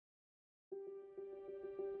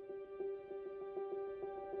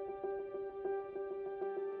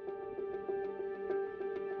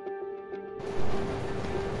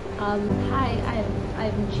Hi,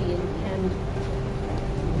 I'm Jean, and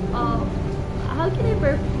how can I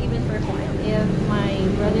even perform if my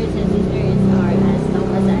brothers and sisters are as low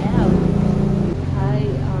as I am? Hi,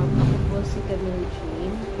 ako po si Camille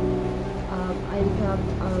Jean. I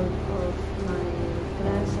dropped out of my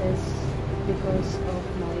classes because of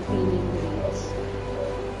my failing grades.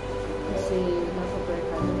 Kasi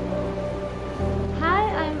nakaperkado. Hi,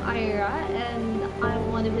 I'm Ira, and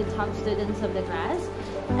I'm one of the top students of the class.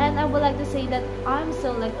 And I would like to say that I'm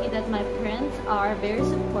so lucky that my parents are very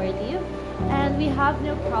supportive and we have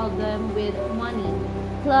no problem with money.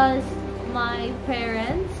 Plus, my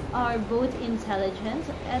parents are both intelligent,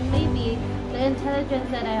 and maybe the intelligence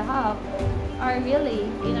that I have are really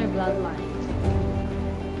in our bloodline.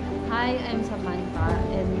 Hi, I'm Samantha,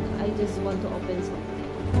 and I just want to open something.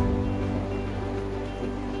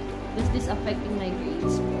 Is this affecting my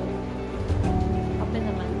grades po? Open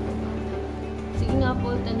naman po. Sige nga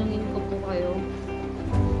po, tanungin ko po kayo.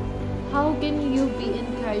 How can you be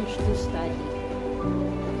encouraged to study?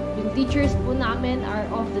 Yung teachers po namin are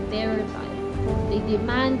of the terror type. They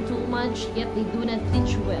demand too much, yet they do not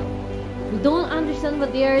teach well. We don't understand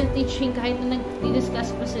what they are teaching kahit na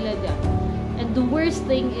nag-discuss po sila dyan. And the worst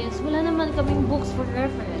thing is, wala naman kaming books for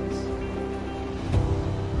reference.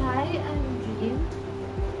 Hi, I'm Jean.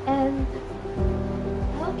 And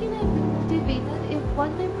how can I be motivated if what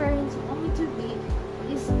my parents want me to be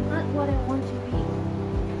is not what I want to be?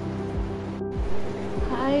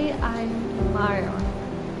 Hi, I'm Maron.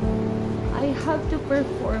 I have to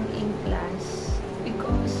perform in class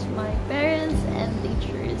because my parents and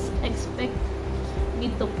teachers expect me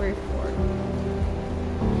to perform.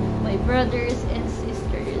 My brothers and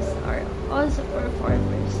sisters are also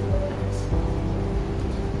performers in class.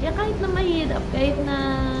 Kaya kahit na mahirap, kahit na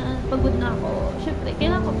pagod na ako, syempre,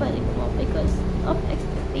 kailangan ko pa rin po because of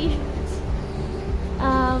expectations.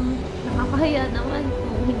 Nakakahiya naman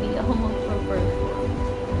kung hindi ako mag-perform.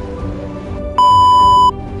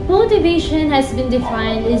 Motivation has been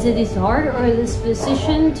defined as a desire or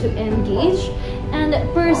disposition to engage and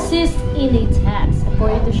persist in a task,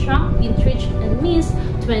 according to Shank, Pintrich, and Mies,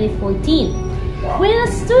 2014. When a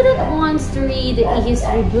student wants to read a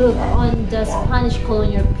history book on the Spanish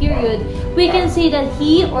colonial period, we can say that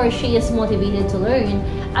he or she is motivated to learn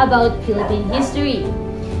about Philippine history.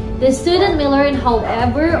 The student may learn,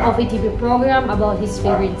 however, of a TV program about his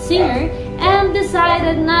favorite singer and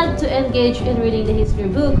decided not to engage in reading the history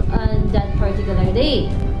book on that particular day.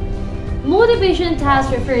 Motivation task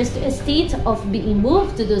refers to a state of being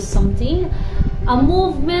moved to do something, a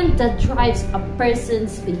movement that drives a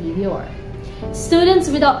person's behavior.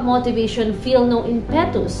 Students without motivation feel no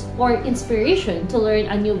impetus or inspiration to learn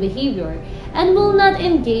a new behavior and will not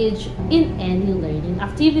engage in any learning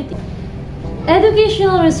activity.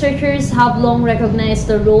 Educational researchers have long recognized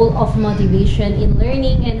the role of motivation in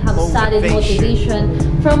learning and have studied motivation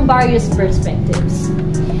from various perspectives.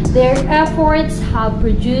 Their efforts have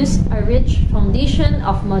produced a rich foundation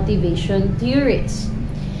of motivation theories.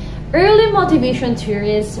 Early motivation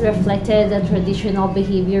theories reflected the traditional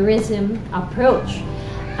behaviorism approach,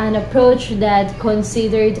 an approach that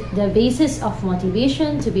considered the basis of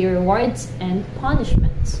motivation to be rewards and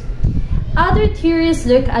punishments. Other theories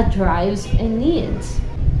look at drives and needs.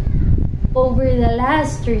 Over the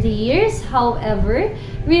last 30 years, however,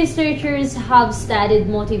 researchers have studied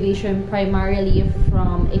motivation primarily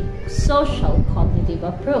from a social cognitive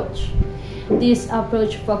approach. This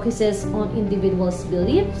approach focuses on individuals'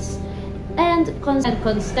 beliefs and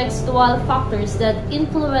contextual factors that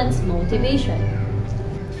influence motivation.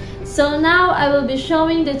 So now I will be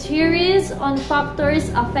showing the theories on factors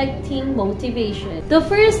affecting motivation. The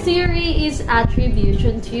first theory is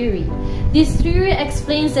attribution theory. This theory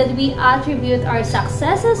explains that we attribute our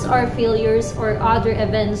successes or failures or other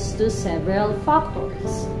events to several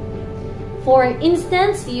factors. For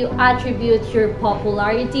instance, you attribute your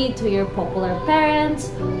popularity to your popular parents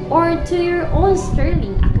or to your own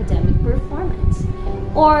sterling academic performance.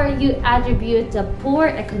 Or you attribute the poor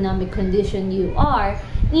economic condition you are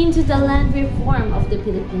into the land reform of the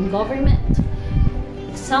Philippine government.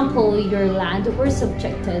 Example, your land were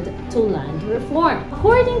subjected to land reform.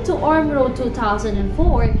 According to Ormro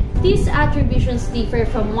 2004, these attributions differ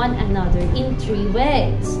from one another in three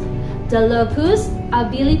ways: the locus,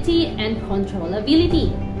 ability, and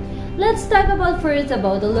controllability. Let's talk first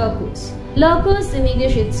about the locus. Locus in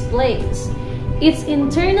English is place. It's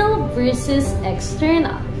internal versus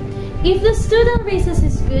external. If the student raises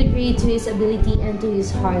his good grade to his ability and to his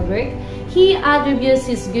hard work, he attributes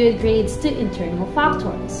his good grades to internal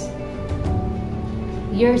factors.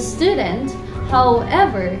 Your student,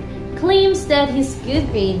 however, claims that his good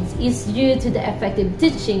grades is due to the effective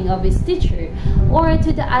teaching of his teacher or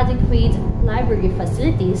to the adequate library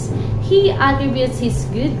facilities, he attributes his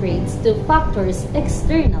good grades to factors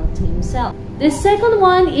external to himself. The second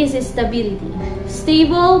one is stability,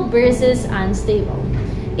 stable versus unstable.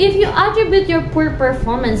 If you attribute your poor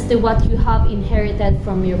performance to what you have inherited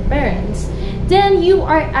from your parents, then you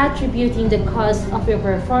are attributing the cause of your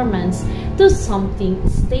performance to something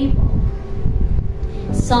stable,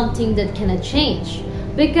 something that cannot change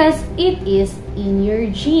because it is in your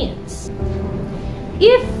genes.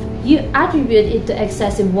 If you attribute it to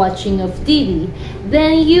excessive watching of TV,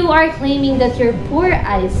 then you are claiming that your poor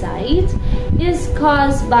eyesight is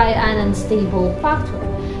caused by an unstable factor,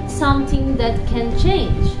 something that can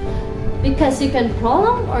change because you can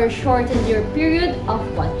prolong or shorten your period of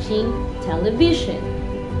watching television.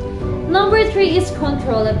 Number 3 is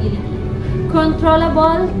controllability.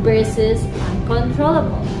 Controllable versus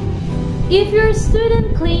uncontrollable. If your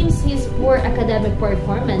student claims his poor academic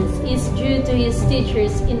performance is due to his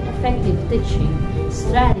teacher's ineffective teaching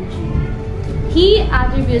strategy, he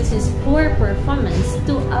attributes his poor performance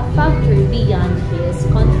to a factor beyond his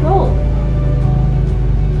control.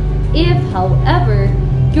 If, however,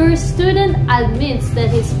 your student admits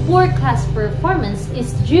that his poor class performance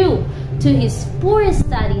is due to his poor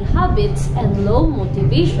study habits and low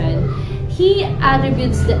motivation, he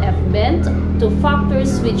attributes the event to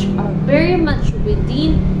factors which are very much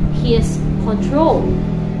within his control.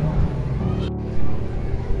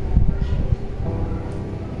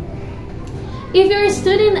 If your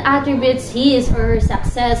student attributes his or her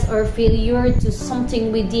success or failure to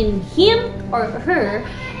something within him or her,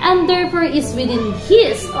 and therefore is within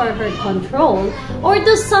his or her control, or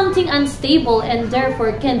to something unstable and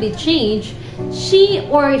therefore can be changed, she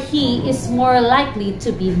or he is more likely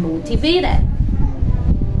to be motivated.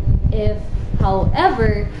 If,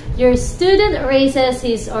 however, your student raises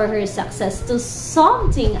his or her success to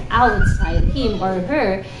something outside him or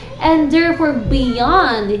her, and therefore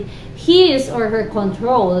beyond his or her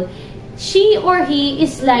control, she or he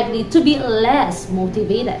is likely to be less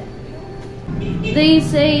motivated. They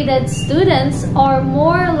say that students are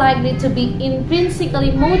more likely to be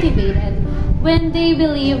intrinsically motivated when they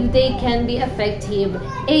believe they can be effective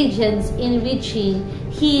agents in reaching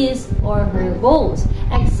his or her goals.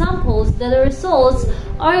 Examples that the results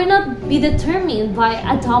are not be determined by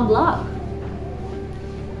a dumb luck.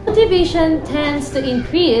 Motivation tends to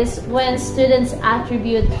increase when students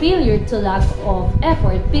attribute failure to lack of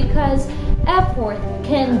effort because effort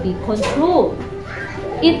can be controlled.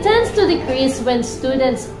 It tends to decrease when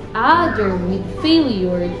students attribute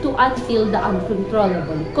failure to until the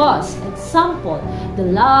uncontrollable cause. Example, the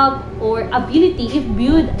luck or ability if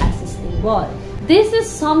viewed as stable. This is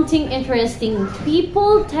something interesting.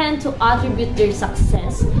 People tend to attribute their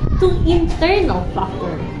success to internal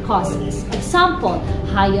factor causes. Example,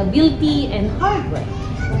 high ability and hard work.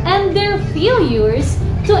 And their failures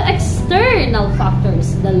to external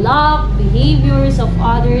factors, the luck, behaviors of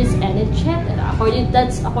others, and etc.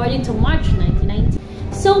 That's according to March 1990.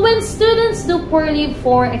 So when students do poorly,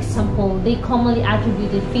 for example, they commonly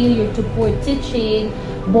attribute the failure to poor teaching,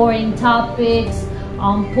 boring topics,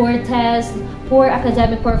 poor tests, poor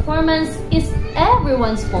academic performance is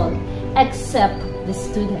everyone's fault except the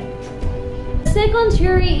student. The second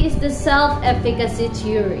theory is the self-efficacy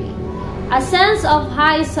theory. A sense of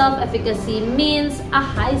high self-efficacy means a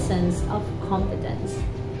high sense of competence.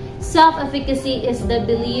 Self-efficacy is the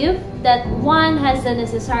belief that one has the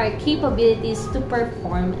necessary capabilities to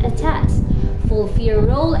perform a task, fulfill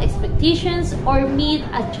role expectations, or meet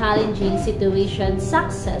a challenging situation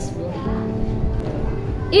successfully.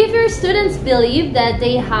 If your students believe that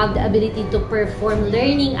they have the ability to perform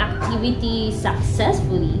learning activities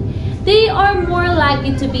successfully, they are more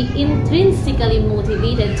likely to be intrinsically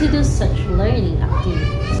motivated to do such learning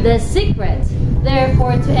activities. The secret,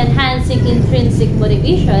 therefore, to enhancing intrinsic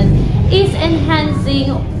motivation is enhancing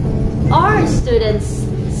our students'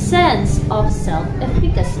 sense of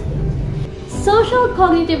self-efficacy. Social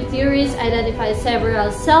cognitive theories identify several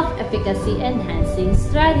self-efficacy enhancing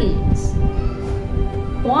strategies.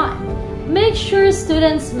 1. Make sure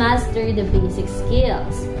students master the basic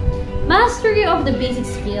skills. Mastery of the basic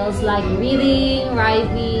skills like reading,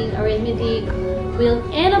 writing, arithmetic will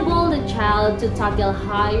enable the child to tackle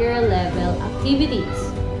higher level activities.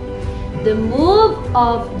 The move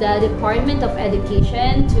of the Department of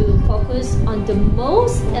Education to focus on the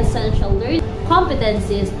most essential learning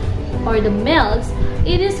competencies or the MELCs,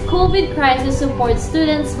 it is COVID crisis supports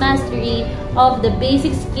students' mastery of the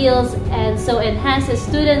basic skills and so enhances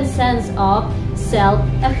students' sense of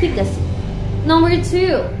self-efficacy. Number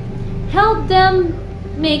 2, help them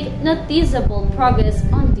make noticeable progress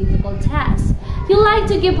on difficult tasks. You like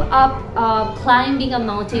to give up climbing a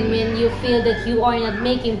mountain when you feel that you are not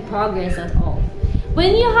making progress at all.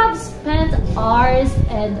 When you have spent hours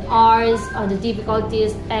and hours on the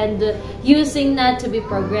difficulties and using that to be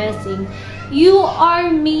progressing, you are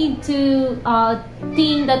made to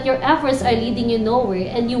think that your efforts are leading you nowhere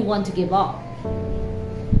and you want to give up.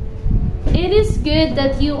 It is good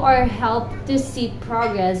that you are helped to see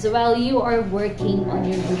progress while you are working on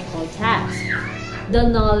your difficult task. The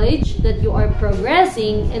knowledge that you are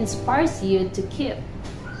progressing inspires you to keep.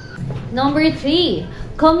 Number 3,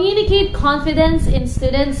 communicate confidence in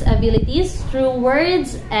students' abilities through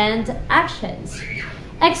words and actions.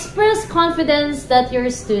 Express confidence that your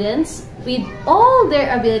students, with all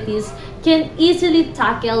their abilities, can easily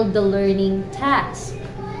tackle the learning task.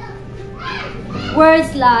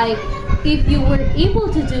 Words like, if you were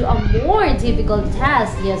able to do a more difficult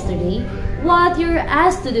task yesterday, what you're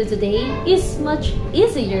asked to do today is much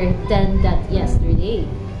easier than that yesterday.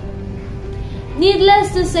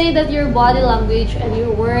 Needless to say that your body language and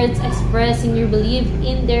your words expressing your belief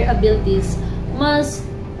in their abilities must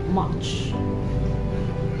match.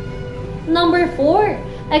 Number 4,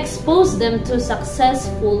 expose them to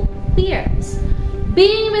successful peers.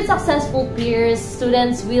 Being with successful peers,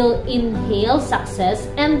 students will inhale success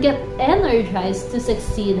and get energized to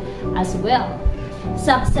succeed as well.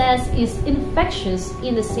 Success is infectious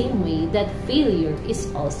in the same way that failure is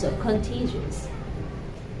also contagious.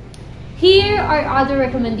 Here are other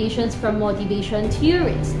recommendations from motivation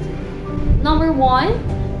theorists. Number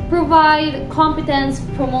 1, provide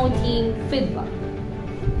competence-promoting feedback.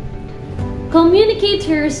 Communicate to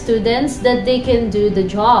your students that they can do the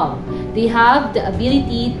job. They have the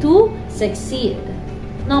ability to succeed.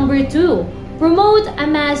 Number 2, promote a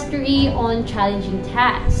mastery on challenging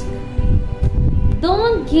tasks.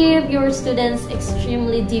 Don't give your students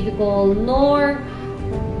extremely difficult nor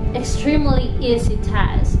extremely easy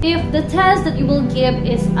tasks. If the task that you will give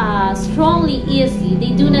is strongly easy,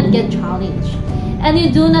 they do not get challenged and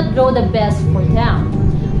you do not draw the best for them.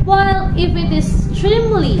 While if it is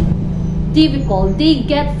extremely difficult, they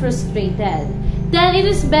get frustrated. Then it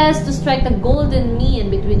is best to strike the golden mean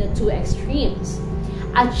between the two extremes.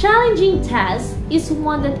 A challenging task is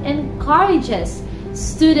one that encourages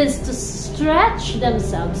students to stretch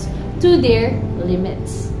themselves to their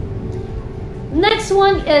limits. Next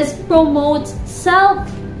one is promote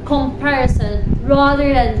self-comparison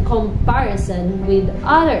rather than comparison with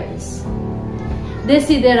others.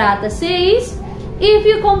 Desiderata says, if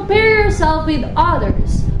you compare yourself with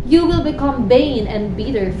others, you will become vain and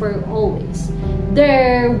bitter for always.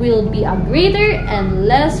 There will be a greater and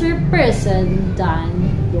lesser person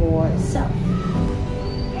than yourself.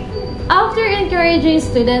 After encouraging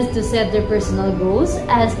students to set their personal goals,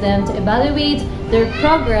 ask them to evaluate their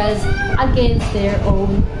progress against their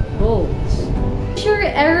own goals. Sure,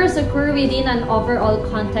 errors occur within an overall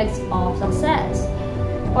context of success.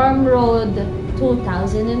 Ormrod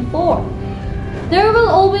 2004. There will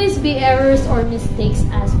always be errors or mistakes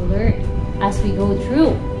as we learn, as we go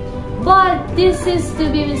through. But this is to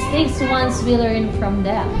be mistakes once we learn from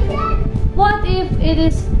them. What if it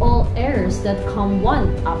is all errors that come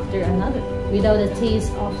one after another without a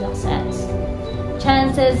taste of success?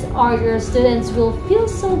 Chances are your students will feel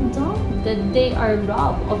so dumb that they are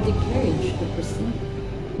robbed of the courage to proceed.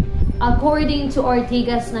 According to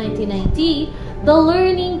Ortega's 1990, the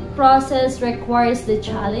learning process requires the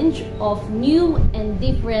challenge of new and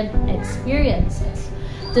different experiences,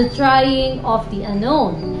 the trying of the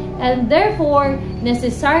unknown, and therefore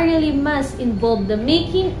necessarily must involve the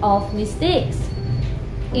making of mistakes.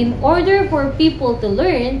 In order for people to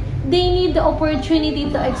learn, they need the opportunity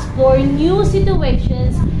to explore new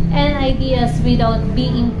situations and ideas without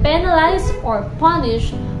being penalized or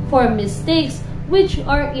punished for mistakes which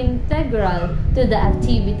are integral to the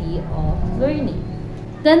activity of learning.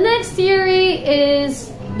 The next theory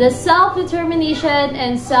is the self-determination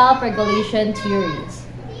and self-regulation theories.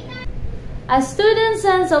 A student's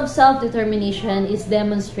sense of self-determination is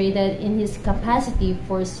demonstrated in his capacity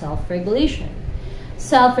for self-regulation.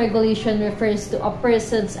 Self-regulation refers to a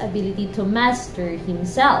person's ability to master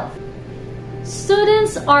himself.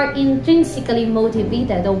 Students are intrinsically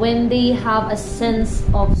motivated when they have a sense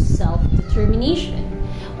of self-determination,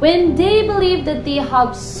 when they believe that they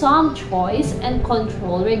have some choice and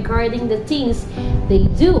control regarding the things they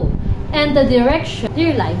do and the direction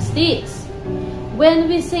their lives takes. When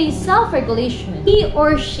we say self-regulation, he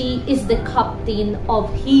or she is the captain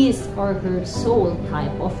of his or her soul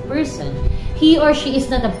type of person. He or she is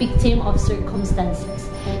not a victim of circumstances.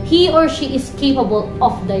 He or she is capable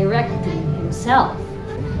of directing himself.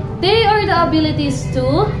 They are the abilities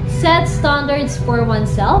to set standards for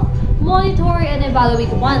oneself, monitor and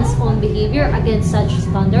evaluate one's own behavior against such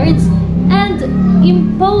standards, and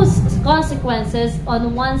impose consequences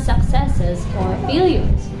on one's successes or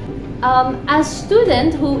failures. A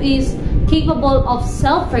student who is capable of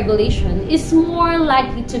self-regulation is more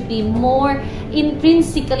likely to be more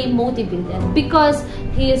intrinsically motivated because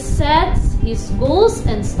he sets his goals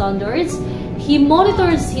and standards, he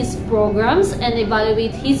monitors his programs, and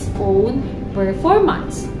evaluates his own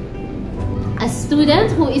performance. A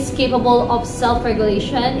student who is capable of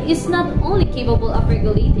self-regulation is not only capable of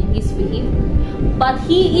regulating his behavior, but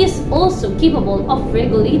he is also capable of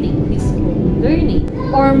regulating his own learning.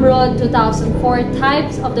 Ormrod 2004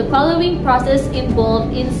 types of the following process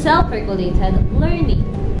involved in self-regulated learning.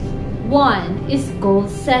 1 is goal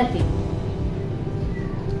setting.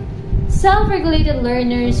 Self-regulated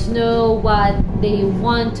learners know what they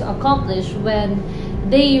want to accomplish when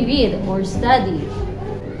they read or study.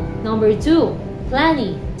 Number 2,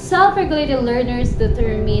 planning. Self-regulated learners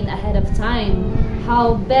determine ahead of time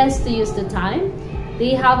how best to use the time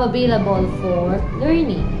they have available for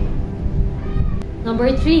learning.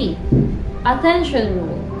 Number 3, attention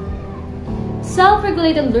rule.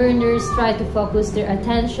 Self-regulated learners try to focus their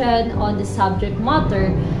attention on the subject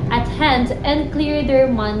matter at hand and clear their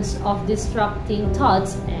minds of distracting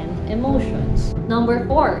thoughts and emotions. Number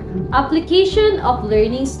 4, application of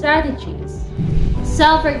learning strategies.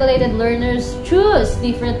 Self-regulated learners choose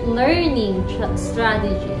different learning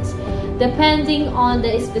strategies depending on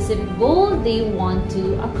the specific goal they want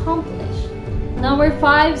to accomplish. Number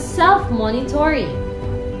 5, self-monitoring.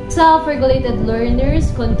 Self-regulated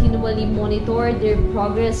learners continually monitor their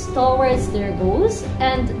progress towards their goals,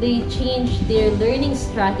 and they change their learning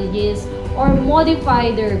strategies or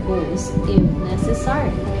modify their goals if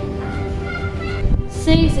necessary.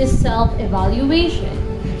 6 is self-evaluation.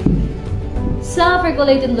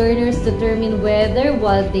 Self-regulated learners determine whether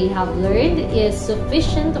what they have learned is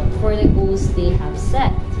sufficient for the goals they have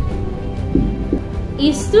set.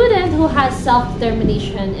 A student who has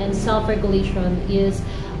self-determination and self-regulation is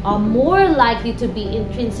more likely to be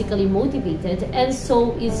intrinsically motivated and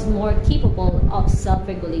so is more capable of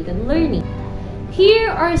self-regulated learning. Here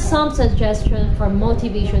are some suggestions for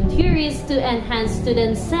motivation theories to enhance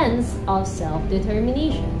students' sense of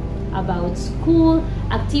self-determination about school,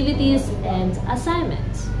 activities, and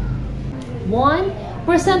assignments. 1.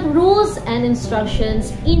 Present rules and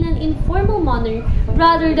instructions in an informal manner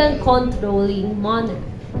rather than controlling manner.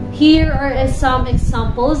 Here are some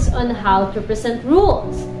examples on how to present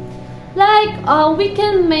rules. Like, we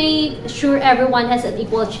can make sure everyone has an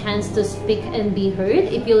equal chance to speak and be heard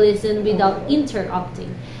if you listen without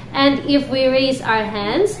interrupting. And if we raise our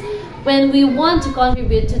hands when we want to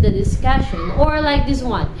contribute to the discussion, or like this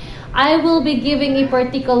one, I will be giving a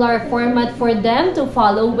particular format for them to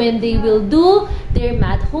follow when they will do their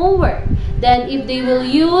math homework. Then if they will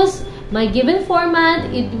use my given format,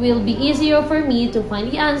 it will be easier for me to find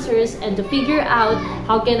the answers and to figure out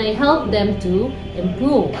how can I help them to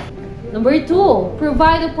improve. Number 2,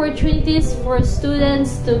 provide opportunities for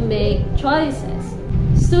students to make choices.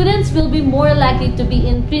 Students will be more likely to be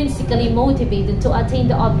intrinsically motivated to attain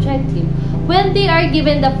the objective when they are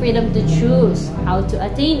given the freedom to choose how to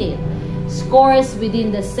attain it, scores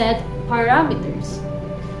within the set parameters.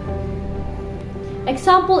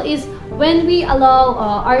 Example is when we allow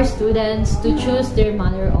our students to choose their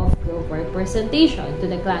manner of group work presentation to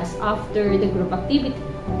the class after the group activity.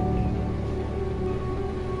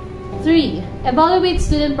 3. Evaluate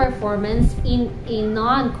student performance in a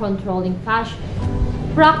non-controlling fashion.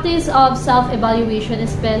 Practice of self-evaluation,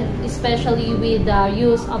 especially with the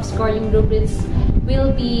use of scoring rubrics,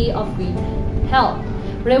 will be of great help.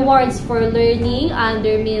 Rewards for learning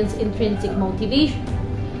undermines intrinsic motivation.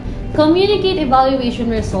 Communicate evaluation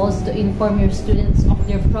results to inform your students of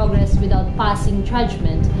their progress without passing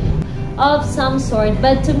judgment of some sort,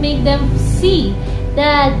 but to make them see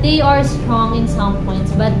that they are strong in some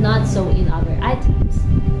points but not so in other items.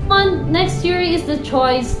 Next theory is the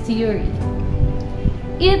choice theory.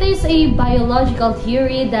 It is a biological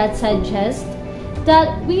theory that suggests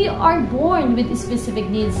that we are born with specific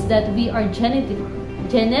needs that we are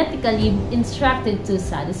genetically instructed to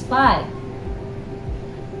satisfy.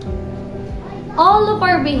 All of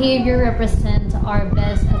our behavior represent our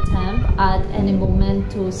best attempt at any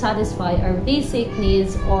moment to satisfy our basic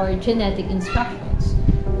needs or genetic instructions.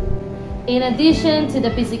 In addition to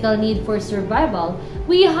the physical need for survival,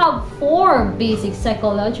 we have 4 basic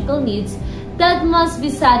psychological needs that must be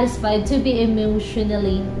satisfied to be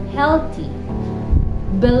emotionally healthy: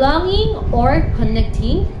 belonging or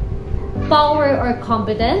connecting, power or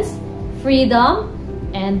competence, freedom,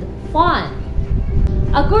 and fun.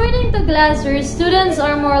 According to Glasser, students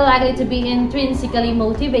are more likely to be intrinsically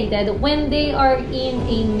motivated when they are in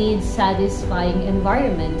a need-satisfying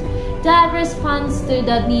environment that responds to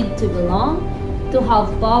the need to belong, to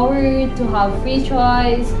have power, to have free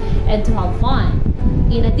choice, and to have fun.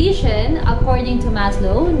 In addition, according to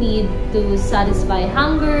Maslow, need to satisfy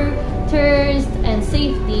hunger, thirst, and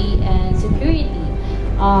safety and security,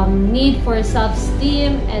 need for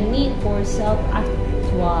self-esteem, and need for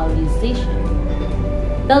self-actualization.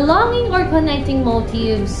 The longing or connecting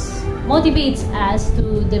motivates us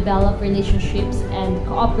to develop relationships and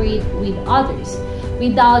cooperate with others.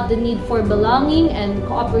 Without the need for belonging and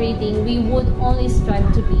cooperating, we would only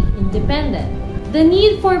strive to be independent. The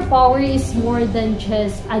need for power is more than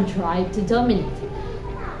just a drive to dominate.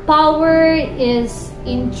 Power is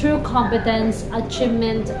in true competence,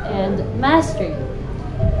 achievement, and mastery.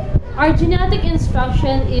 Our genetic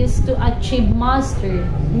instruction is to achieve master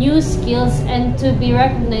new skills and to be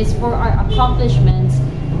recognized for our accomplishments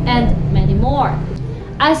and many more.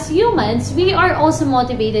 As humans, we are also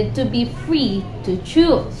motivated to be free to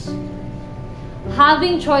choose.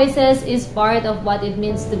 Having choices is part of what it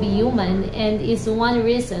means to be human and is one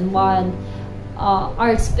reason why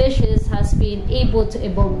our species has been able to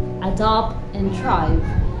evolve, adapt, and thrive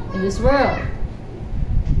in this world.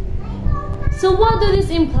 So what does this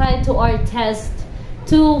imply to our test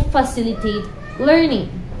to facilitate learning?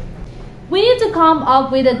 We need to come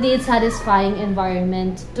up with a need-satisfying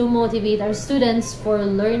environment to motivate our students for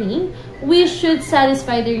learning. We should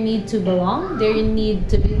satisfy their need to belong, their need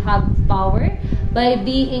to have power by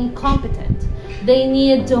being competent. They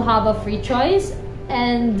need to have a free choice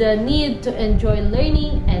and the need to enjoy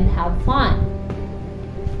learning and have fun.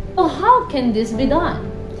 So how can this be done?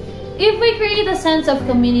 If we create a sense of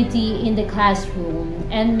community in the classroom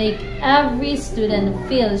and make every student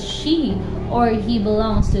feel she or he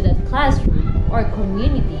belongs to that classroom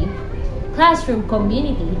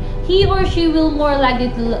community, he or she will more likely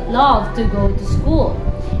to love to go to school.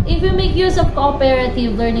 If we make use of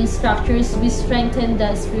cooperative learning structures, we strengthen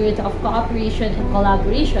the spirit of cooperation and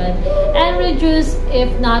collaboration and reduce, if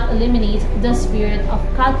not eliminate, the spirit of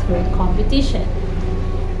cutthroat competition.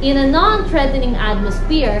 In a non-threatening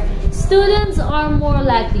atmosphere, students are more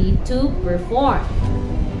likely to perform.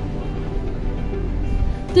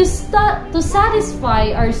 To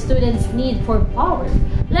satisfy our students' need for power,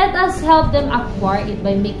 let us help them acquire it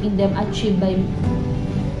by making them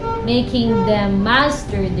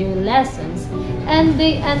master their lessons, and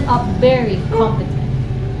they end up very competent.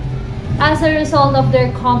 As a result of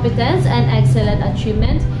their competence and excellent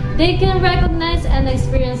achievement, they can recognize and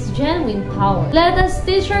experience genuine power. Let us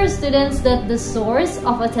teach our students that the source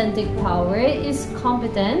of authentic power is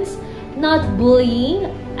competence, not bullying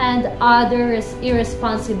and other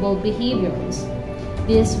irresponsible behaviors.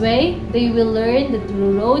 This way, they will learn the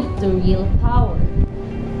true road to real power.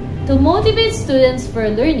 To motivate students for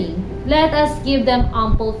learning, let us give them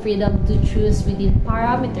ample freedom to choose within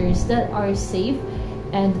parameters that are safe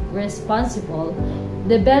and responsible,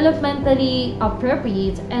 developmentally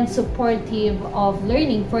appropriate, and supportive of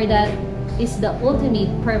learning, for that is the ultimate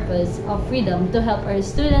purpose of freedom, to help our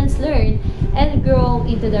students learn and grow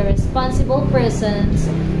into the responsible persons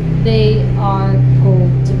they are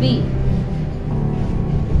going to be.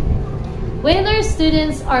 When our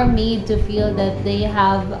students are made to feel that they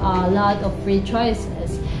have a lot of free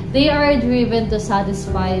choices, they are driven to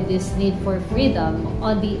satisfy this need for freedom.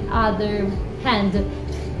 On the other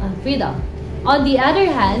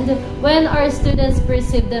hand, when our students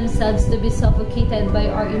perceive themselves to be suffocated by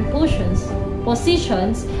our impulsions,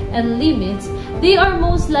 positions, and limits, they are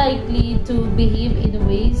most likely to behave in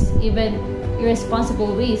ways, even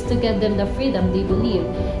irresponsible ways, to get them the freedom they believe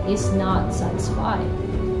is not satisfied.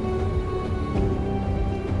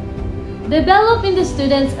 Develop in the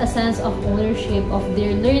students a sense of ownership of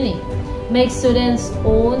their learning. Make students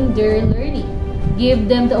own their learning. Give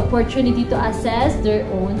them the opportunity to assess their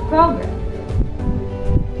own progress.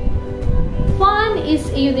 Fun is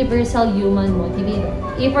a universal human motivator.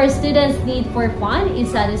 If our students' need for fun is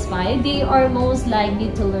satisfied, they are most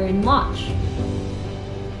likely to learn much.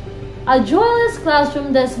 A joyless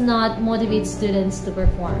classroom does not motivate students to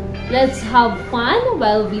perform. Let's have fun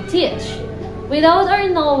while we teach. Without our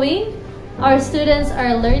knowing, our students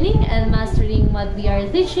are learning and mastering what we are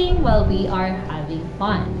teaching while we are having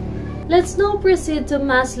fun. Let's now proceed to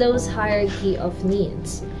Maslow's hierarchy of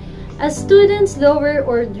needs. A student's lower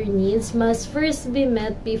order needs must first be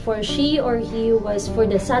met before she or he was for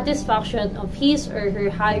the satisfaction of his or her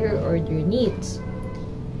higher order needs.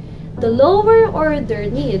 The lower order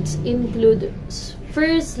needs include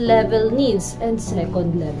first level needs and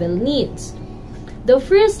second level needs. The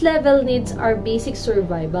first level needs are basic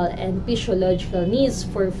survival and physiological needs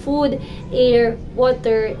for food, air,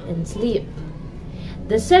 water, and sleep.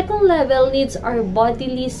 The second level needs are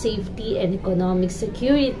bodily safety and economic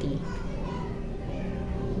security.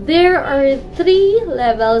 There are 3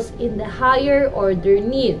 levels in the higher order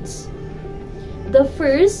needs. The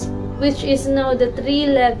first, which is now the 3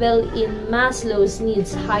 level in Maslow's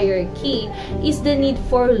needs hierarchy, is the need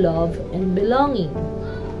for love and belonging.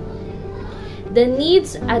 The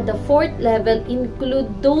needs at the 4th level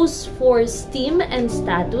include those for esteem and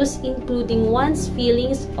status, including one's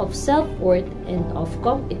feelings of self-worth and of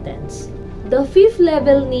competence. The 5th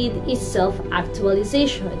level need is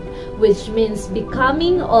self-actualization, which means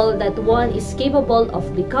becoming all that one is capable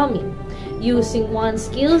of becoming, using one's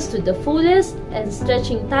skills to the fullest and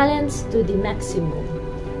stretching talents to the maximum.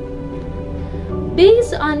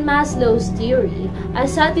 Based on Maslow's theory, a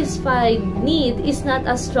satisfied need is not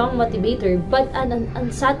a strong motivator, but an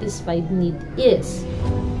unsatisfied need is.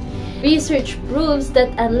 Research proves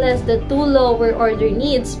that unless the 2 lower order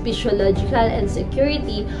needs, physiological and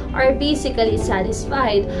security, are basically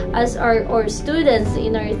satisfied, as our students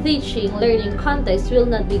in our teaching learning context will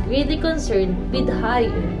not be greatly concerned with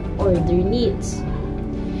higher order needs.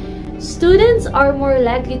 Students are more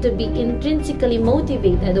likely to be intrinsically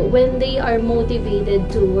motivated when they are motivated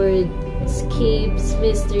toward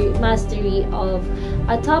mastery of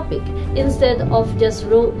a topic instead of just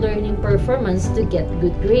rote learning performance to get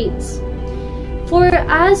good grades. For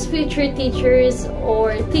us future teachers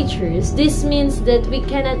or teachers, this means that we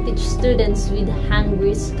cannot teach students with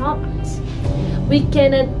hungry stomachs. We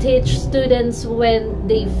cannot teach students when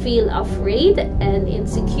they feel afraid and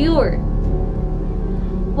insecure.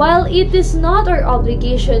 While it is not our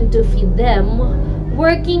obligation to feed them,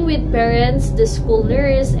 working with parents, the school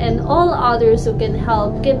nurse, and all others who can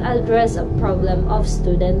help can address a problem of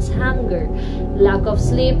students' hunger, lack of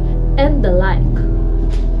sleep, and the like.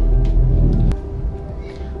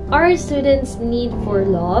 Our students' need for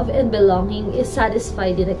love and belonging is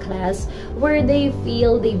satisfied in a class where they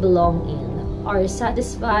feel they belong in, are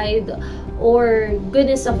satisfied, or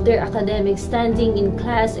goodness of their academic standing in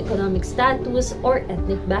class, economic status, or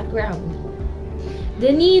ethnic background.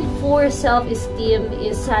 The need for self-esteem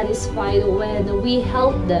is satisfied when we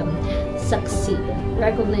help them succeed,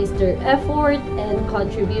 recognize their effort and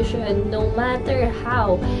contribution no matter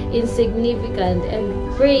how insignificant, and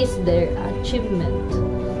praise their achievement.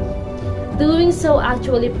 Doing so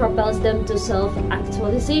actually propels them to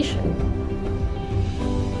self-actualization.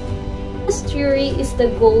 This theory is the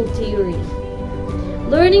goal theory.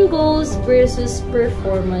 Learning goals versus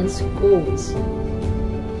performance goals.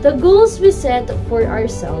 The goals we set for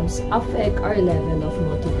ourselves affect our level of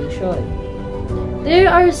motivation. There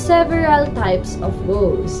are several types of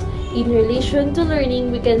goals. In relation to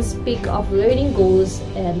learning, we can speak of learning goals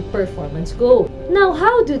and performance goals. Now,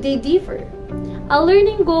 how do they differ? A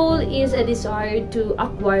learning goal is a desire to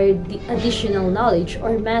acquire the additional knowledge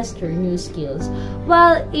or master new skills,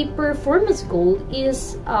 while a performance goal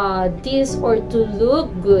is this or to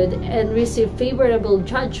look good and receive favorable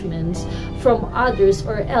judgments from others,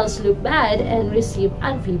 or else look bad and receive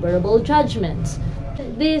unfavorable judgments.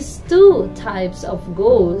 These 2 types of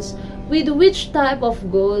goals, with which type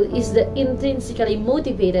of goal is the intrinsically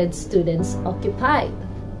motivated students occupied?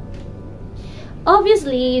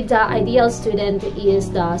 Obviously, the ideal student is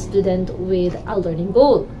the student with a learning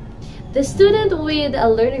goal. The student with a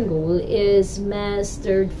learning goal is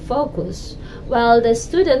mastered focused, while the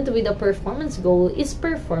student with a performance goal is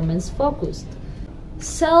performance focused.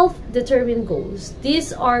 Self-determined goals.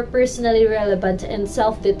 These are personally relevant and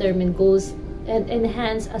self-determined goals and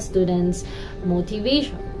enhance a student's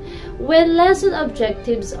motivation. When lesson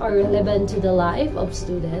objectives are relevant to the life of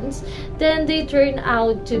students, then they turn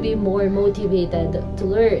out to be more motivated to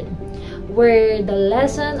learn. Where the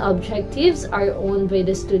lesson objectives are owned by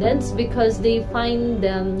the students because they find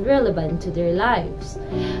them relevant to their lives,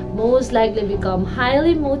 most likely become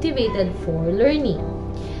highly motivated for learning.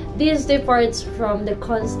 This differs from the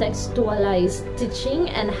contextualized teaching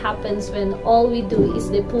and happens when all we do is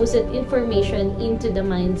deposit information into the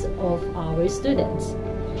minds of our students.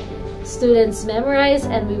 Students memorize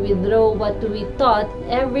and we withdraw what we taught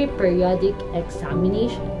every periodic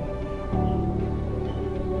examination.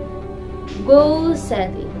 Goal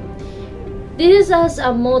setting. This is as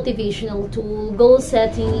a motivational tool. Goal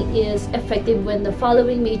setting is effective when the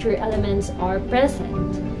following major elements are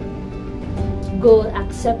present: goal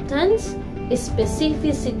acceptance,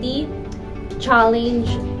 specificity, challenge,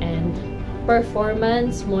 and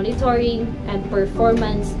performance monitoring and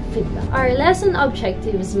performance feedback. Our lesson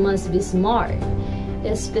objectives must be SMART: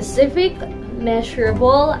 specific,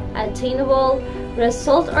 measurable, attainable,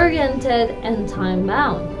 result-oriented, and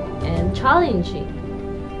time-bound, and challenging.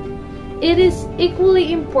 It is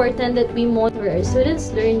equally important that we monitor our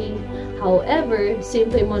students' learning. However,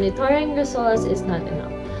 simply monitoring results is not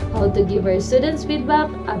enough. How to give our students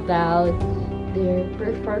feedback about their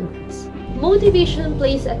performance. Motivation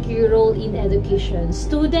plays a key role in education.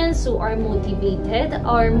 Students who are motivated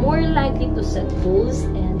are more likely to set goals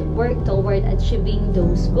and work toward achieving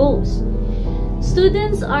those goals.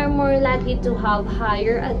 Students are more likely to have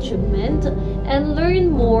higher achievement and learn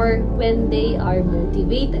more when they are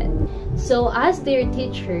motivated. So as their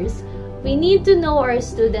teachers, we need to know our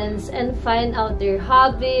students and find out their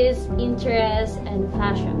hobbies, interests, and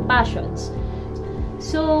passions.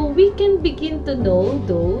 So we can begin to know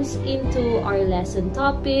those into our lesson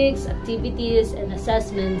topics, activities, and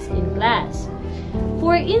assessments in class.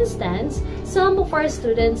 For instance, some of our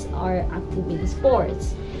students are active in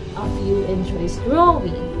sports, a few enjoys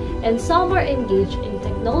drawing, and some are engaged in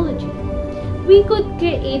technology. We could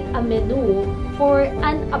create a menu for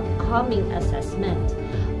an upcoming assessment.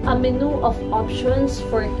 A menu of options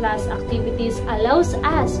for class activities allows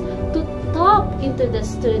us to tap into the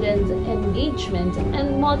student engagement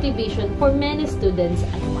and motivation for many students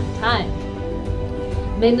at one time.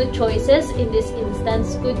 Menu choices in this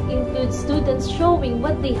instance could include students showing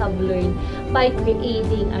what they have learned by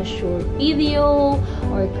creating a short video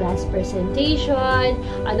or class presentation,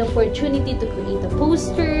 an opportunity to create a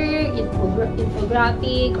poster,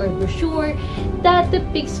 infographic, or brochure that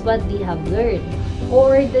depicts what they have learned,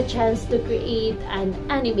 or the chance to create an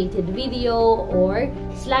animated video or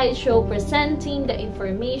slideshow presenting the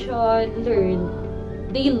information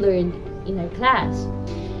they learned in our class.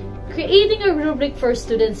 Creating a rubric for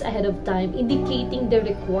students ahead of time indicating the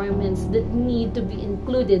requirements that need to be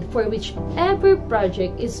included for whichever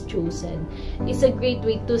project is chosen is a great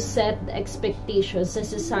way to set the expectations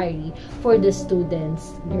necessary for the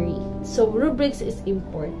students' grade. So rubrics is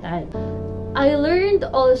important. I learned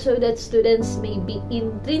also that students may be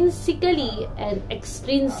intrinsically and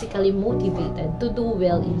extrinsically motivated to do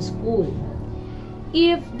well in school.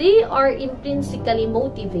 If they are intrinsically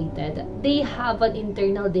motivated, they have an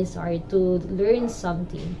internal desire to learn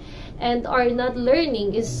something, and are not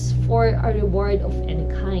learning is for a reward of any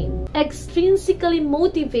kind. Extrinsically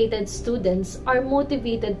motivated students are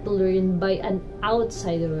motivated to learn by an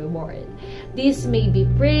outside reward. This may be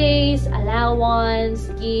praise, allowance,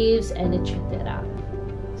 gifts, and etc.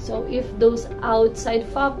 So if those outside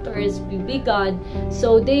factors be gone,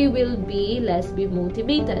 so they will be less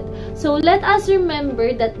motivated. So let us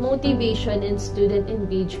remember that motivation and student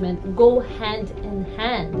engagement go hand in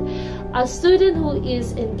hand. A student who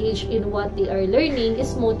is engaged in what they are learning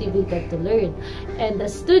is motivated to learn, and the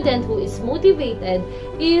student who is motivated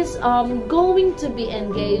is going to be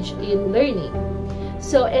engaged in learning.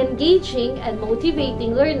 So engaging and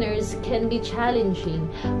motivating learners can be challenging,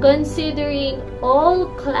 considering all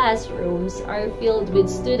classrooms are filled with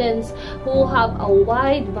students who have a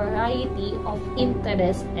wide variety of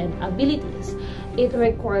interests and abilities. It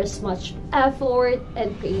requires much effort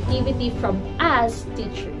and creativity from us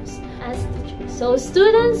teachers. So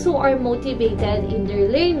students who are motivated in their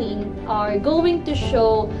learning are going to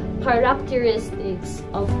show characteristics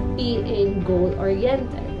of being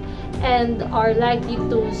goal-oriented, and are likely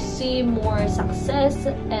to see more success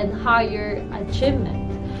and higher achievement.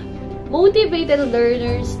 Motivated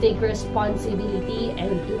learners take responsibility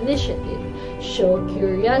and initiative, show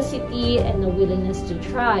curiosity and a willingness to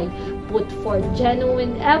try, put forth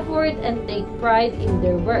genuine effort, and take pride in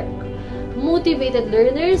their work. Motivated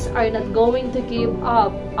learners are not going to give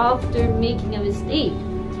up after making a mistake,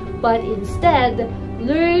 but instead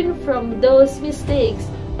learn from those mistakes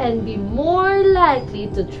and be more likely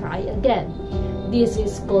to try again. This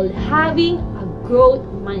is called having a growth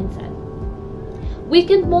mindset. We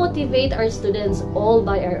can motivate our students all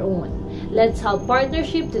by our own. Let's have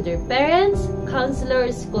partnership to their parents,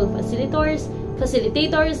 counselors, school facilitators,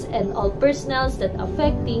 and all personnel that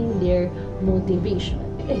affecting their motivation.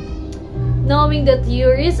 Knowing that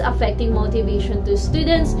theories affecting motivation to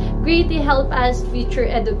students greatly help us future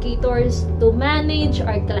educators to manage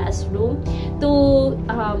our classroom,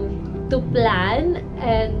 to plan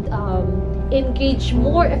and engage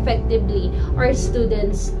more effectively our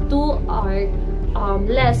students to our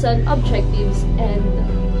lesson objectives, and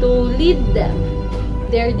to lead them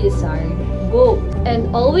their desired goal.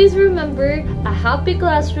 And always remember, a happy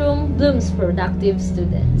classroom blooms productive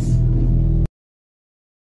students.